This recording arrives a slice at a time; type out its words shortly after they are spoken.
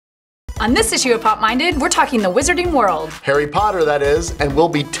On this issue of PopMinded, we're talking the Wizarding World. Harry Potter, that is, and we'll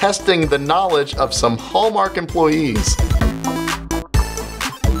be testing the knowledge of some Hallmark employees.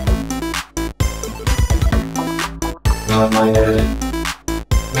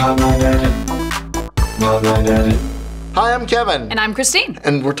 Hi, I'm Kevin. And I'm Christine.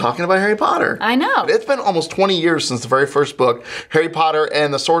 And we're talking about Harry Potter. I know. It's been almost 20 years since the very first book. Harry Potter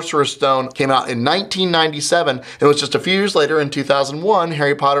and the Sorcerer's Stone came out in 1997. It was just a few years later, in 2001,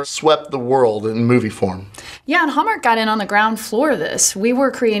 Harry Potter swept the world in movie form. Yeah, and Hallmark got in on the ground floor of this. We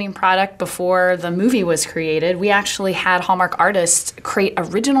were creating product before the movie was created. We actually had Hallmark artists create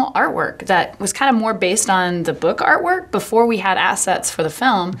original artwork that was kind of more based on the book artwork before we had assets for the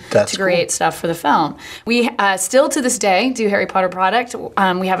film to create stuff for the film. We still to this day do Harry Potter product.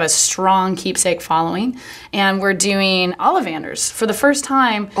 We have a strong keepsake following, and we're doing Ollivanders. For the first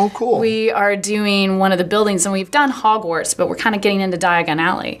time, oh, cool. We are doing one of the buildings, and we've done Hogwarts, but we're kind of getting into Diagon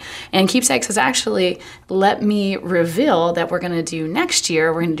Alley. And Keepsakes has actually let me reveal that we're going to do next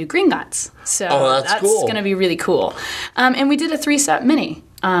year, we're going to do Gringotts. So that's cool. Going to be really cool. And we did a 3-set mini.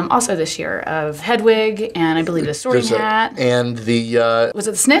 Also this year of Hedwig and I believe the Sorting Hat. And the... was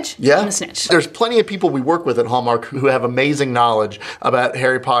it the Snitch? Yeah. And the Snitch. There's plenty of people we work with at Hallmark who have amazing knowledge about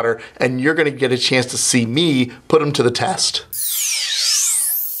Harry Potter, and you're going to get a chance to see me put them to the test.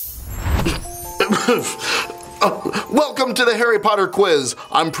 Welcome to the Harry Potter quiz.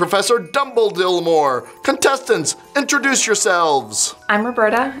 I'm Professor Dumbledilmore. Contestants, introduce yourselves. I'm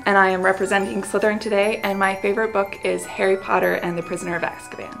Roberta, and I am representing Slytherin today, and my favorite book is Harry Potter and the Prisoner of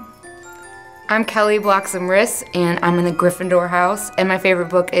Azkaban. I'm Kelly Bloxam-Riss, and I'm in the Gryffindor house, and my favorite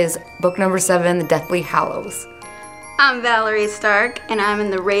book is book number 7, The Deathly Hallows. I'm Valerie Stark, and I'm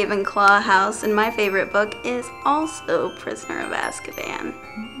in the Ravenclaw house, and my favorite book is also Prisoner of Azkaban.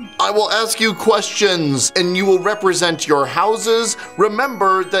 I will ask you questions, and you will represent your houses.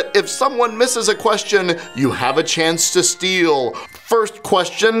 Remember that if someone misses a question, you have a chance to steal. First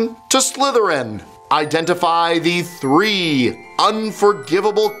question to Slytherin. Identify the 3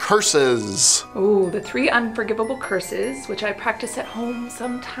 unforgivable curses. Ooh, the 3 unforgivable curses, which I practice at home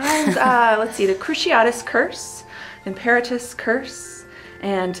sometimes. Let's see, the Cruciatus Curse, Imperatus Curse,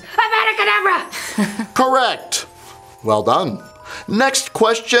 and Avada Correct. Well done. Next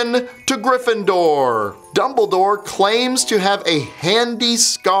question to Gryffindor. Dumbledore claims to have a handy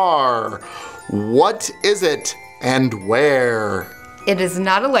scar. What is it and where? It is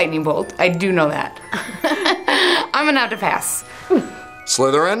not a lightning bolt. I do know that. I'm gonna have to pass.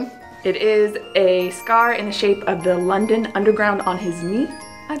 Slytherin? It is a scar in the shape of the London Underground on his knee,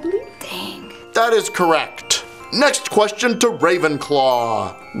 I believe. Dang. That is correct. Next question to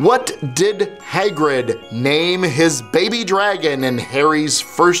Ravenclaw. What did Hagrid name his baby dragon in Harry's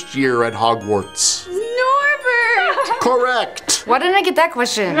first year at Hogwarts? Norbert! Correct. Why didn't I get that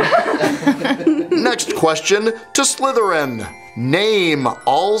question? Next question to Slytherin. Name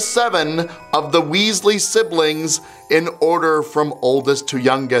all 7 of the Weasley siblings in order from oldest to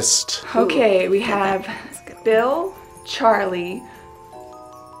youngest. Okay, we have Bill, Charlie,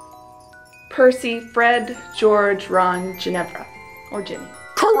 Percy, Fred, George, Ron, Ginevra, or Ginny.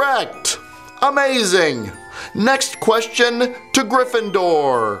 Correct! Amazing! Next question to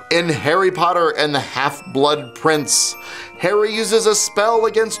Gryffindor. In Harry Potter and the Half-Blood Prince, Harry uses a spell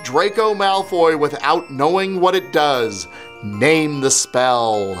against Draco Malfoy without knowing what it does. Name the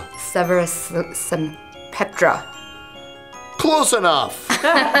spell. Severus Sempetra. Close enough.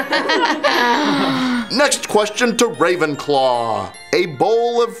 Next question to Ravenclaw. A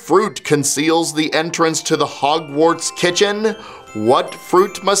bowl of fruit conceals the entrance to the Hogwarts kitchen. What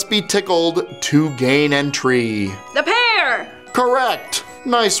fruit must be tickled to gain entry? The pear! Correct.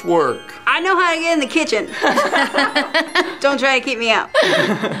 Nice work. I know how to get in the kitchen. Don't try to keep me out.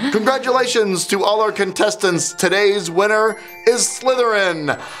 Congratulations to all our contestants. Today's winner is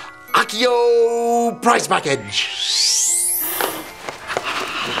Slytherin. Accio prize package.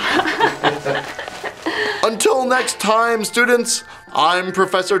 Until next time, students, I'm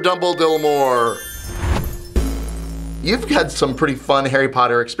Professor Dumbledilmore. You've had some pretty fun Harry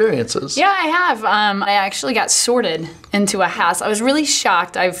Potter experiences. Yeah, I have. I actually got sorted into a house. I was really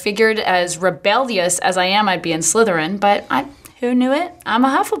shocked. I figured as rebellious as I am, I'd be in Slytherin, but who knew it? I'm a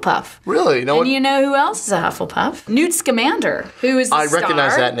Hufflepuff. Really? You know you know who else is a Hufflepuff? Newt Scamander, who is the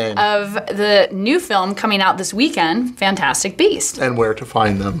recognize star that name. of the new film coming out this weekend, Fantastic Beasts. And where to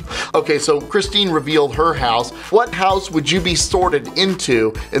find them. Okay, so Christine revealed her house. What house would you be sorted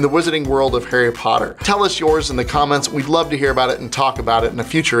into in the Wizarding World of Harry Potter? Tell us yours in the comments. We'd love to hear about it and talk about it in a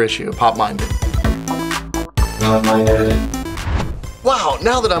future issue of PopMinded. Wow,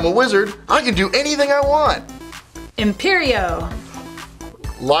 now that I'm a wizard, I can do anything I want. Imperio.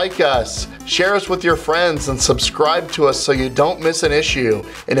 like us, share us with your friends, and subscribe to us so you don't miss an issue.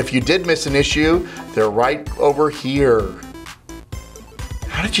 And if you did miss an issue, they're right over here.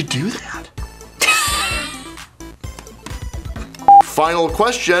 How did you do that? Final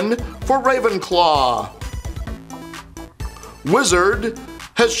question for Ravenclaw. Wizard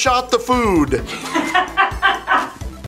has shot the food.